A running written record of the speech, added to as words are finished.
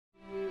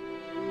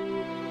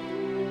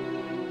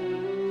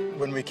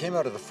When we came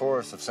out of the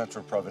forest of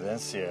Central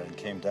Providencia and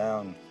came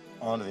down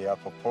onto the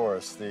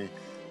Apoporis, the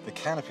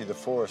canopy of the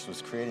forest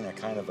was creating a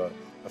kind of a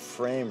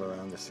frame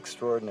around this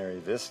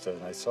extraordinary vista,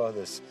 and I saw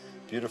this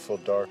beautiful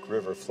dark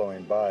river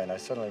flowing by, and I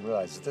suddenly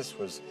realized that this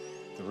was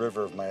the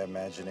river of my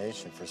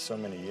imagination for so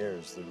many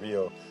years, the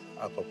Rio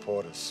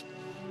Apoporis.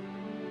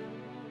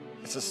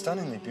 It's a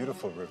stunningly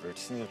beautiful river.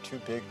 It's neither too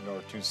big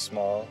nor too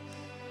small.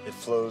 It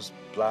flows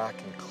black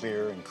and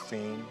clear and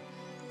clean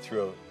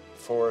through a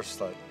forest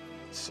like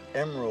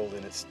emerald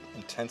in its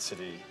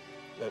intensity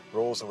that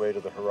rolls away to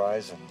the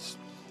horizons.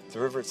 The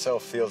river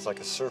itself feels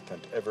like a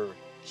serpent, ever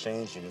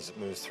changing as it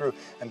moves through.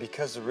 And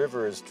because the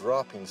river is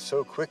dropping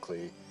so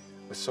quickly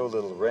with so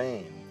little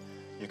rain,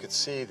 you could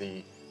see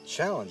the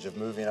challenge of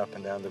moving up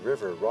and down the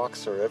river.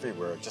 Rocks are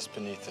everywhere just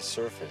beneath the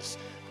surface.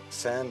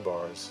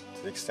 Sandbars,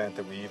 to the extent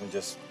that we even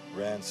just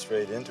ran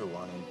straight into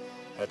one and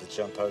had to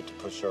jump out to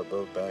push our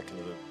boat back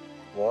into the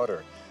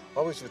water.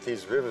 Always with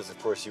these rivers, of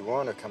course, you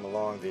want to come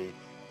along the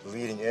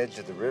leading edge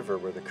of the river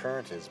where the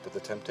current is, but the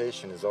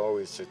temptation is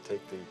always to take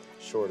the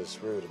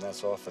shortest route, and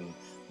that's often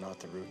not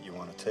the route you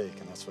want to take,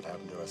 and that's what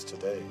happened to us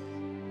today.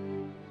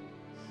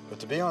 But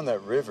to be on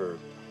that river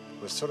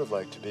was sort of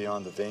like to be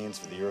on the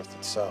veins of the earth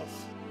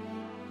itself.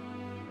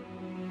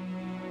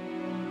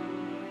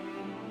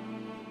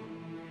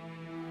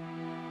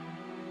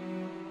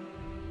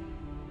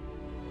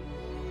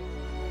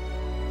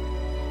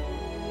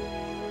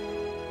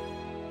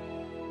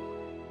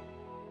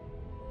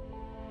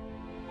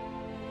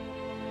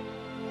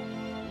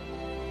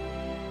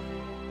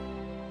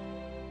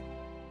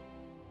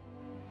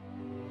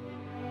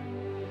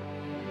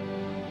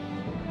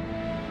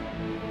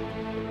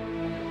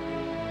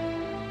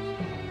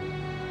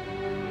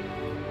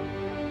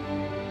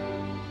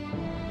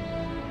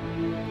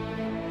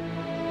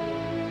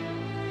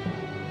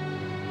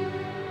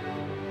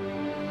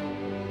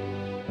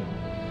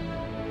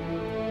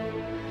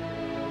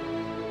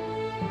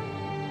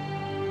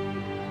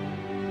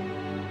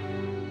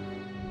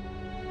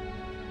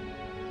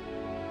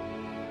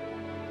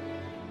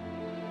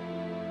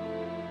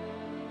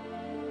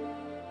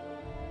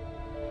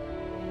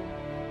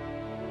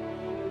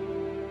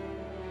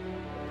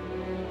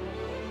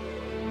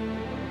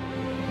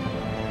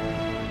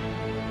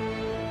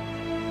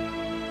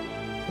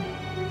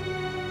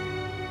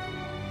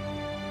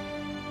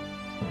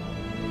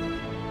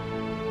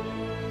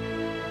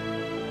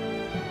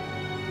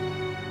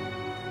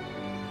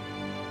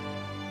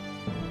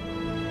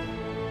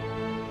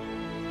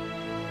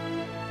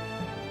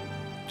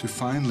 To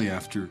finally,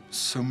 after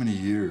so many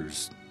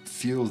years,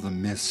 feel the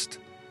mist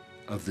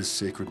of this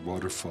sacred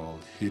waterfall,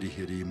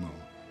 Jirijirimo,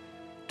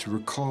 to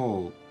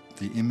recall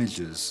the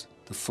images,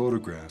 the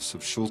photographs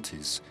of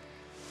Schultes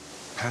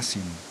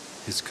passing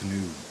his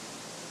canoe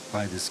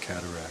by this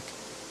cataract,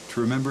 to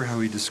remember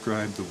how he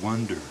described the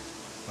wonder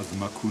of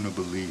the Makuna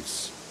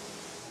beliefs.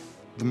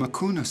 The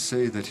Makuna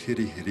say that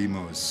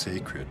Jirijirimo is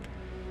sacred.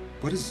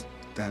 What does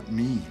that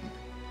mean?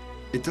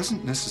 It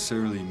doesn't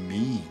necessarily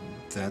mean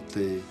that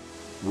they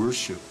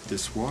worship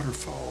this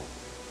waterfall.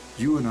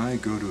 You and I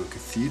go to a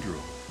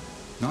cathedral,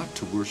 not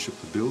to worship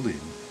the building,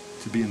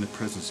 to be in the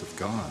presence of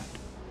God.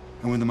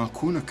 And when the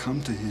Makuna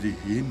come to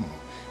Jirijirimo,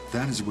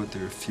 that is what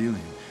they're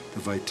feeling.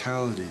 The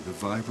vitality, the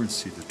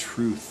vibrancy, the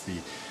truth,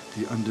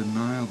 the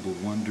undeniable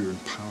wonder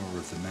and power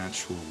of the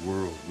natural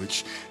world,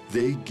 which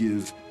they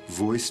give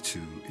voice to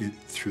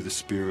through the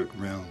spirit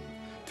realm,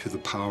 through the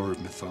power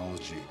of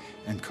mythology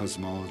and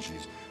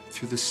cosmologies,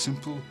 through the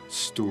simple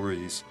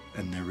stories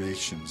and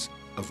narrations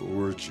of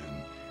origin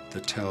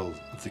that tell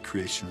of the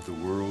creation of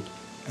the world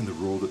and the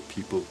role that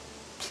people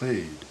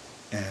played,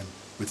 and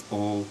with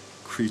all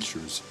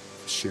creatures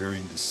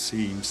sharing the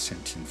same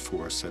sentient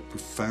force, that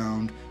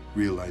profound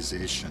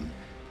realization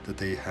that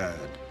they had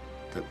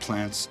that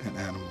plants and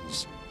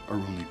animals are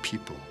only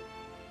people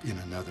in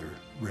another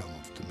realm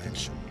of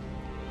dimension.